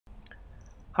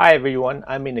Hi everyone,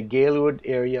 I'm in the Gaylord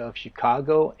area of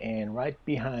Chicago, and right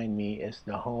behind me is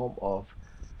the home of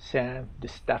Sam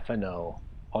DeStefano,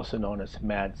 also known as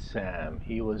Mad Sam.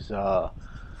 He was a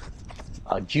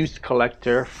juice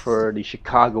collector for the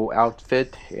Chicago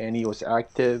outfit, and he was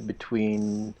active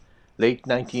between late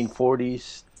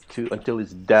 1940s to until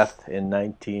his death in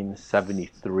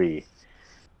 1973.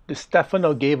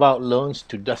 DeStefano gave out loans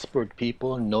to desperate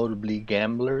people, notably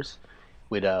gamblers,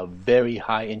 with a very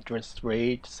high interest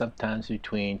rate, sometimes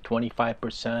between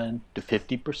 25% to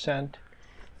 50%.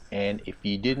 And if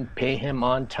you didn't pay him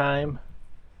on time,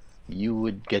 you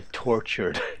would get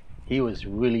tortured. He was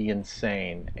really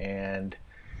insane. And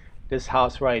this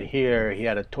house right here, he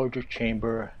had a torture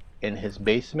chamber in his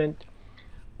basement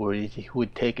where he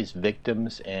would take his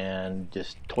victims and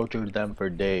just torture them for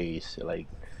days, like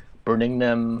burning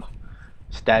them,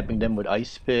 stabbing them with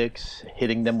ice picks,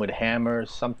 hitting them with hammers.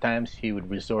 Sometimes he would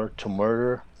resort to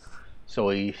murder. So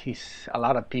he's a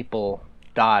lot of people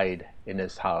died in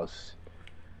his house.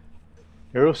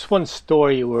 There was one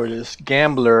story where this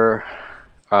gambler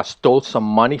stole some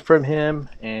money from him,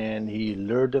 and he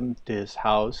lured them to his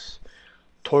house,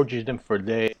 tortured them for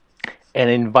days, and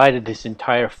invited his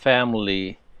entire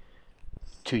family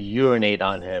to urinate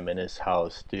on him in his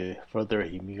house to further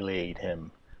humiliate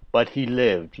him. But he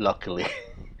lived, luckily.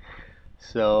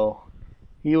 So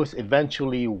he was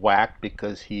eventually whacked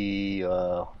because he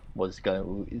was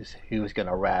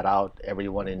gonna rat out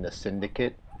everyone in the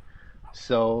syndicate.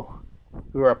 So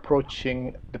we were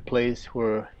approaching the place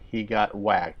where he got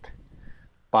whacked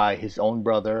by his own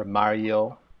brother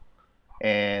Mario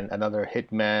and another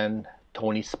hitman,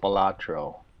 Tony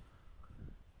Spilotro.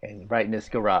 And right in his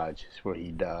garage is where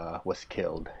he was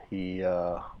killed. He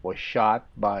was shot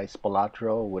by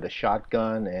Spilotro with a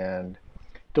shotgun and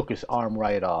took his arm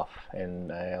right off.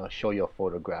 And I'll show you a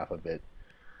photograph of it.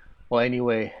 Well,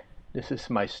 anyway, this is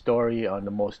my story on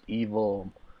the most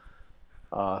evil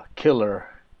killer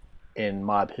in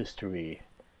mob history,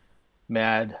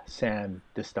 Mad Sam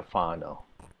DeStefano.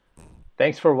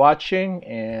 Thanks for watching,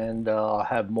 and I'll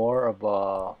have more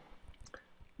of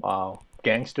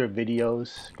gangster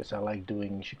videos because I like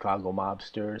doing Chicago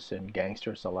mobsters and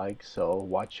gangsters alike. So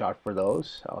watch out for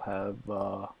those. I'll have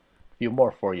a few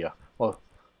more for you. Well,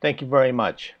 thank you very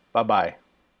much. Bye bye.